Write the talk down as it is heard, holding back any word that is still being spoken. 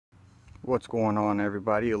What's going on,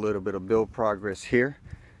 everybody? A little bit of build progress here.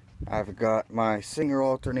 I've got my Singer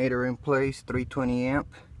alternator in place, 320 amp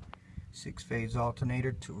 6-phase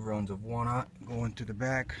alternator, 2 runs of 1/0 going to the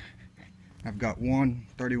back. I've got one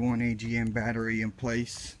 31 AGM battery in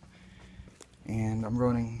place, and I'm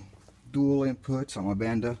running dual inputs on my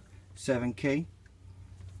Banda 7K.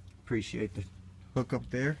 Appreciate the hookup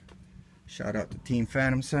there. Shout out to Team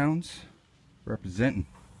Phantom Sounds representing.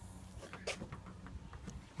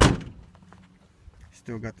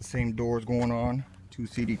 Still got the same doors going on. 2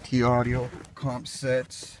 CDT audio comp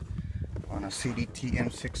sets on a CDT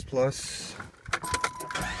M6 Plus.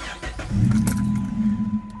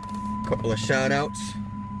 Couple of shout outs.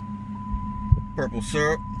 Purple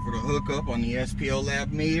Syrup for the hookup on the SPL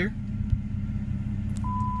Lab meter.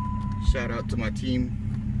 Shout out to my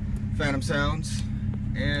Team Phantom Sounds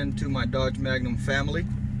and to my Dodge Magnum family.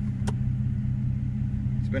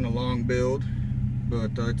 It's been a long build,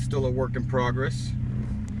 but it's still a work in progress.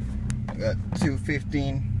 I got 2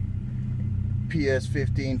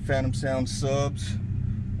 PS15 Phantom Sound subs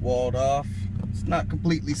walled off. It's not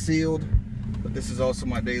completely sealed, but this is also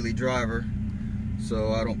my daily driver,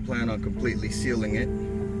 so I don't plan on completely sealing it.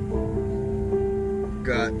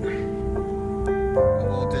 Got a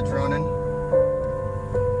voltage running.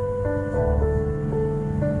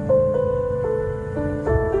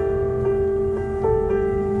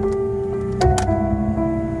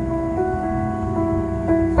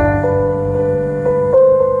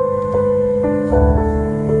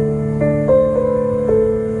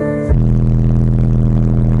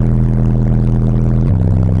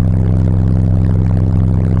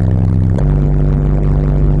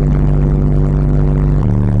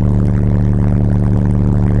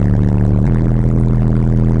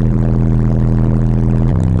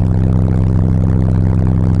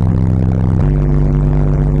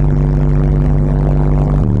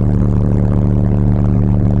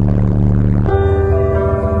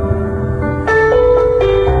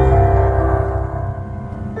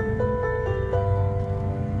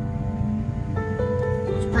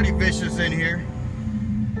 Pretty vicious in here.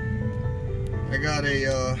 I got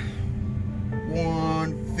a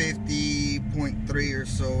 150.3 or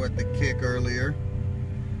so at the kick earlier.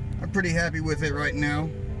 I'm pretty happy with it right now.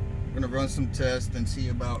 I'm gonna run some tests and see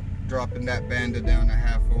about dropping that Banda down to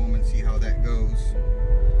 1/2 ohm and see how that goes.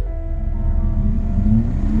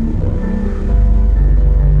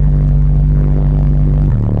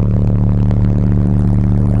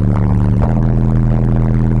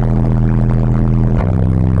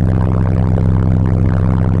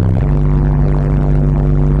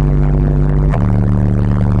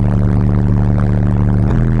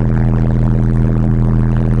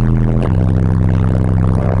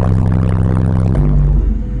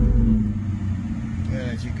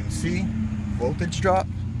 Voltage drop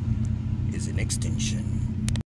is an extension.